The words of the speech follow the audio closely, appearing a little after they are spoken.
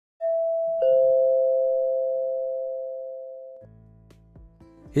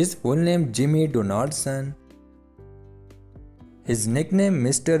His full name Jimmy Donaldson. His nickname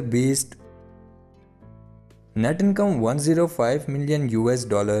MrBeast. Net income 105 million US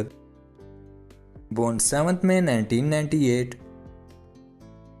dollar. Born 7th May 1998.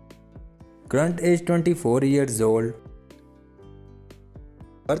 Current age 24 years old.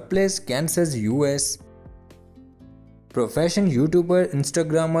 Birthplace Kansas, US. Profession YouTuber,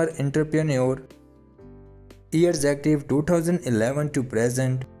 Instagrammer, entrepreneur. Years active 2011 to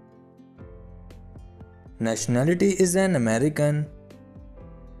present. Nationality is an American.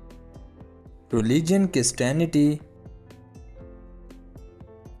 Religion Christianity.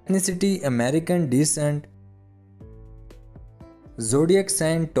 Ethnicity American descent. Zodiac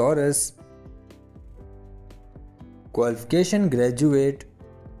sign Taurus. Qualification graduate.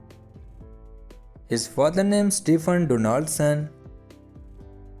 His father name Stephen Donaldson.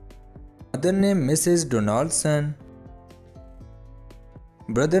 Mother name Mrs. Donaldson.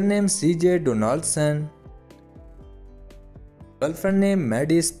 Brother name CJ Donaldson. Girlfriend name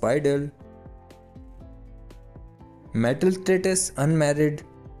Maddie Spidel. Marital status unmarried.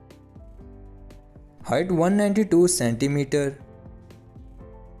 Height 192 cm.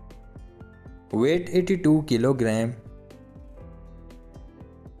 Weight 82 kg.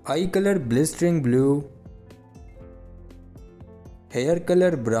 Eye color blistering blue. Hair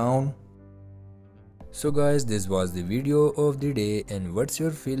color brown. So guys, this was the video of the day, and what's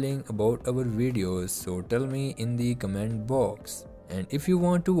your feeling about our videos? So tell me in the comment box. And if you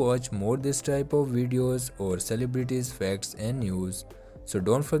want to watch more this type of videos or celebrities, facts and news, so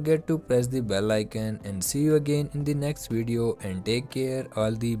don't forget to press the bell icon, and see you again in the next video, and take care,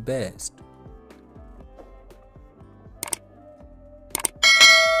 all the best.